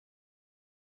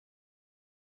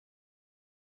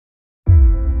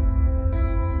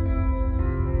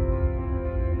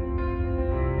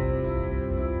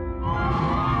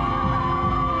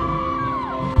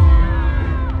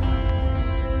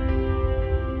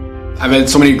I've had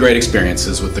so many great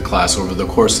experiences with the class over the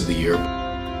course of the year.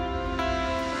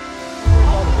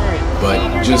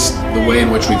 But just the way in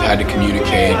which we've had to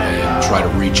communicate and try to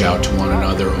reach out to one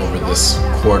another over this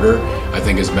quarter, I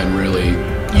think has been really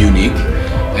unique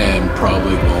and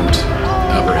probably won't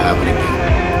ever happen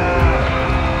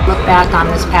again. Look back on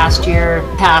this past year,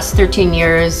 past 13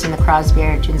 years in the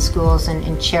Crosby-Ironton schools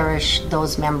and cherish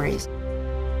those memories.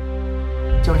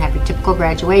 Don't have your typical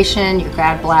graduation, your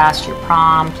grad blast, your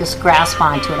prom. Just grasp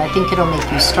onto it. I think it'll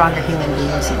make you stronger human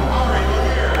beings in the long run.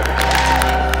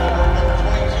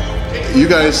 You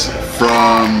guys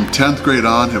from 10th grade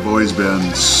on have always been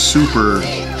super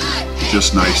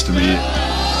just nice to me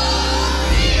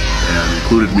and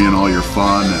included me in all your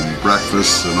fun and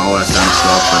breakfasts and all that kind of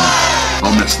stuff, and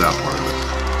I'll miss that part of it.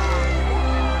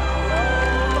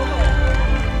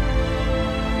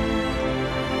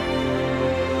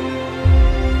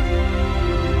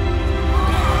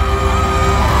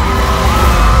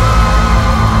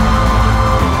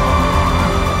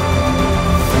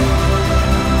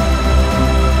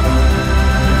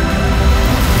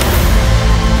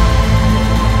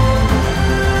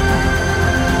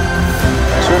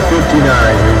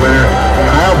 Your winner,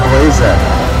 Kyle Blazek.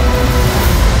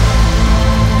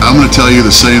 I'm going to tell you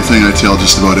the same thing I tell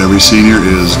just about every senior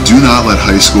is do not let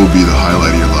high school be the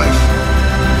highlight of your life.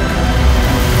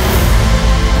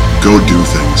 Go do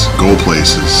things, go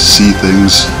places, see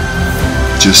things,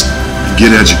 just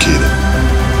get educated,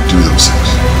 do those things.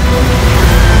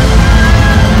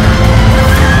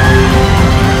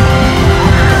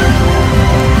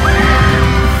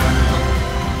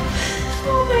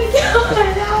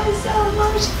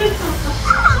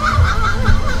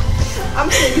 I'm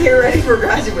sitting here ready for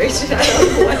graduation. I don't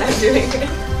know what I'm doing.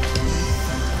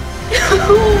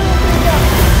 Oh my God.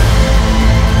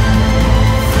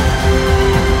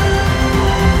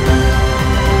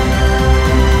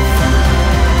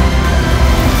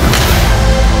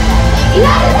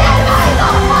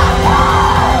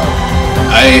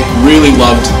 I really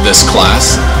loved this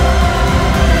class.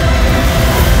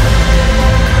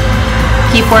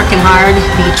 Keep working hard,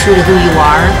 be true to who you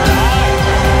are.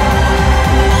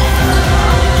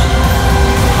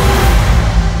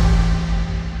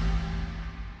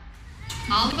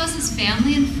 All of us as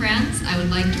family and friends, I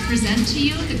would like to present to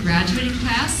you the graduating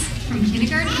class from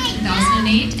kindergarten of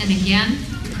 2008 and again,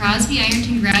 the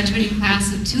Crosby-Ironton graduating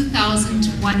class of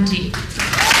 2020.